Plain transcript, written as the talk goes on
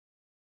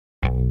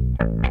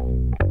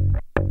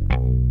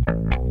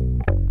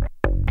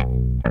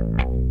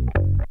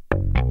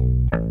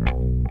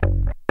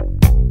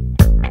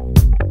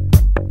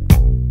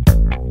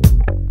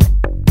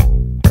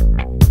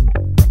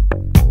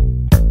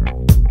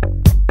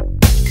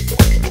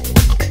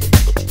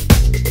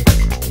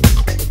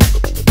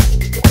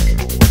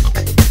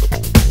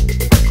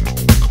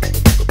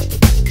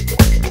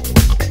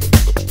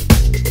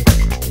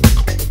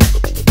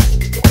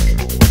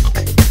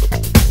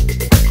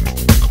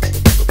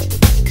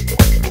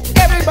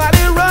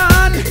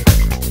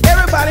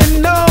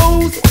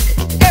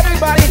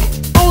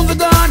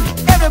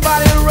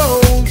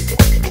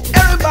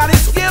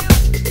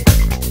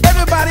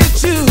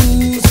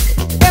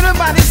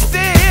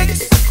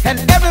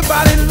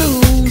everybody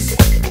lose.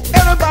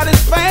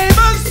 Everybody's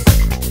famous,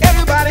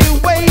 everybody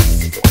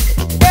waits.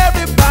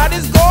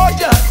 Everybody's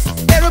gorgeous,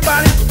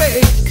 everybody's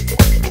fake.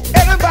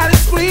 Everybody's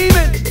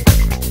screaming,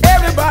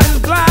 everybody's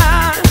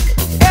blind.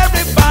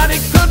 Everybody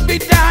could be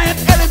dying,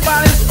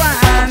 everybody's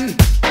fine.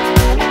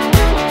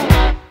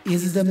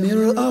 Is the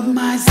mirror of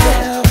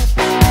myself?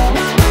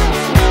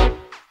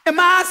 Am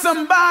I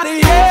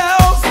somebody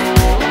else?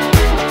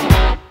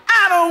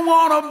 I don't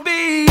wanna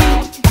be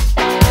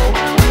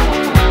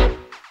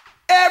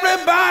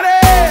everybody.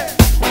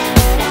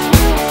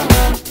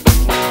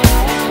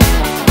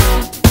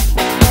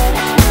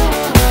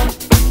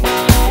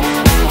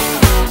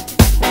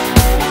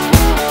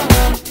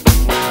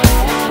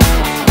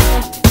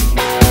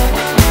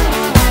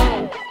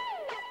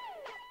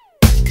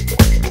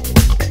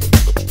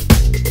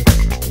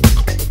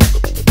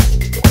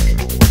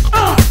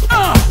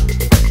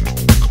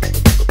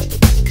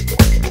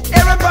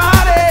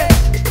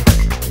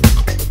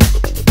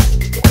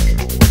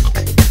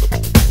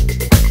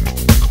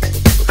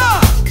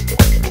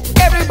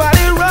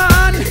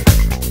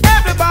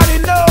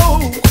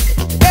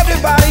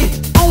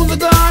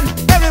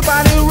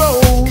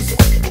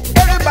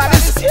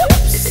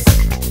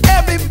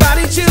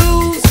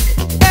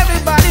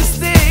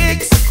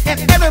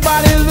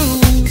 Everybody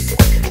lose,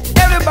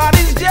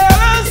 everybody's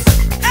jealous,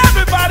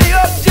 everybody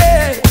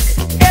objects,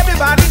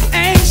 everybody's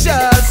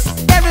anxious,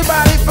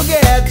 everybody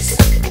forgets,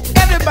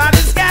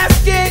 everybody's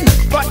asking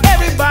for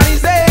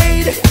everybody's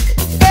aid,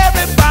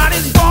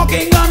 everybody's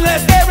walking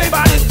unless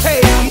everybody's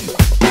paid.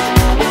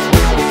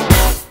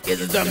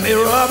 Is the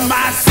mirror of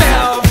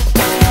myself?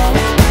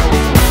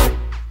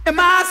 Am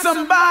I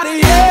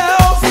somebody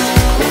else?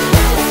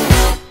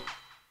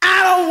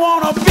 I don't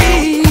wanna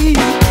be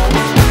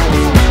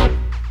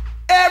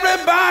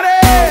everybody.